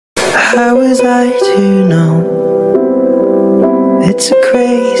How was I to know? It's a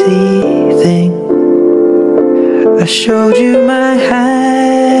crazy thing. I showed you my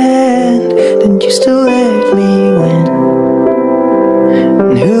hand, and you still let me win.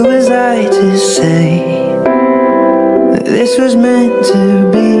 And who was I to say that this was meant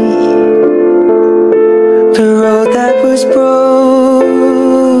to be? The road that was broken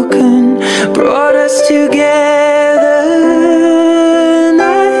brought us together, and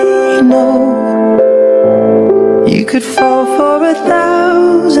I know you could fall for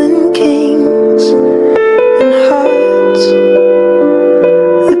 1,000 kings and hearts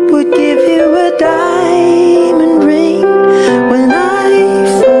that would give you a diamond ring. When I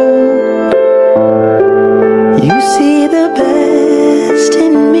fall, you see the best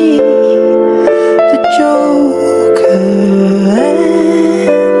in me, the Joker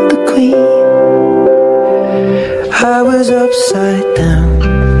and the Queen. I was upside down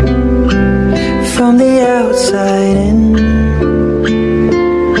from the outside in.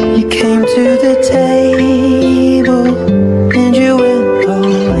 You came to the table and you went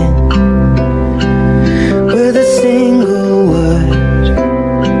all in with a single word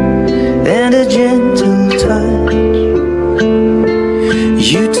and a gentle touch.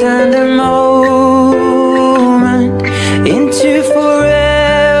 You turned a moment into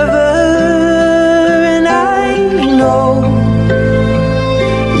forever, and I know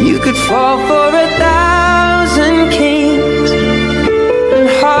you could fall for 1,000 kings and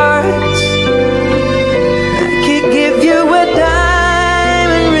hearts that could give you a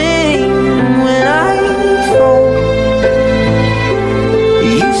diamond ring. When I fall,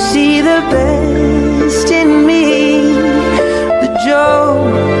 you see the best in me, the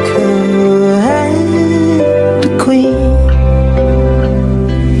Joker and the Queen.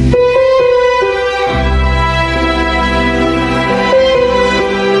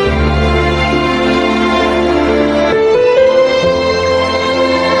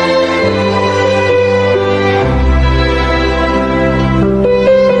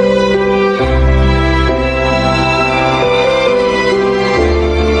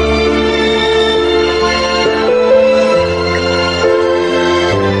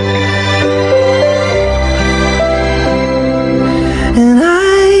 And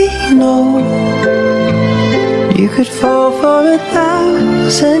I know you could fall for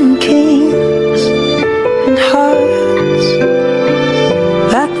 1,000 kings and hearts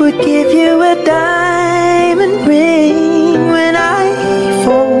that would give you a diamond ring. When I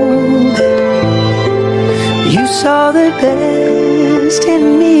folded, you saw the best in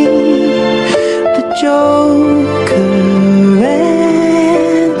me, the joy